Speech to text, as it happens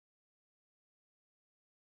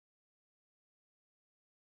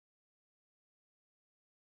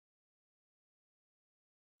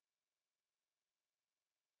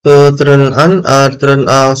To turn on or turn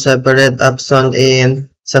off separate option in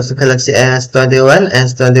Samsung Galaxy S21,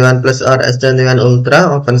 S21 Plus or S21 Ultra,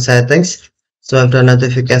 open settings, swipe the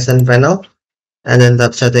notification panel, and then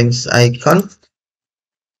tap settings icon,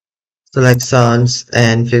 select sounds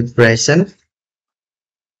and vibration,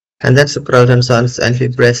 and then scroll down sounds and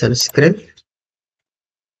vibration screen,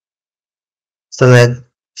 select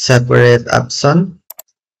separate option,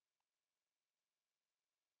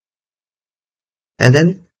 and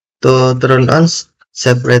then to turn on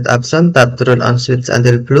separate option, tap turn on switch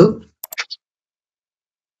until blue,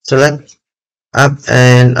 select app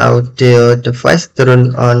and audio device,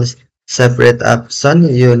 turn on separate option.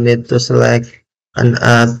 You need to select an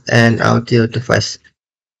app and audio device.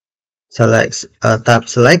 Tap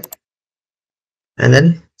select, and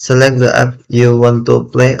then select the app you want to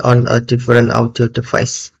play on a different audio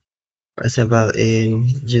device. For example, in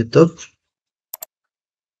YouTube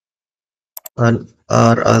on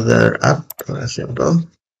or other app, for example,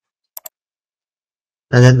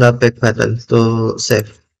 and then the back button to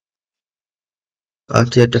save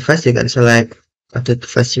audio device. You can select audio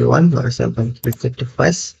device you want, for example, Bluetooth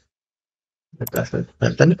device.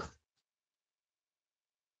 Button.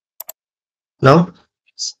 Now,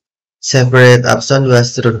 separate option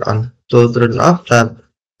was turned on. To turn off, tap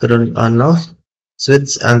turn on off,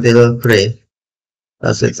 switch until gray.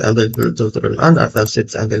 Switch until blue to turn on, or tap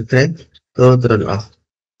switch until gray to turn off.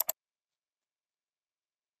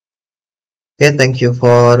 Okay, thank you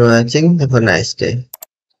for watching. Have a nice day.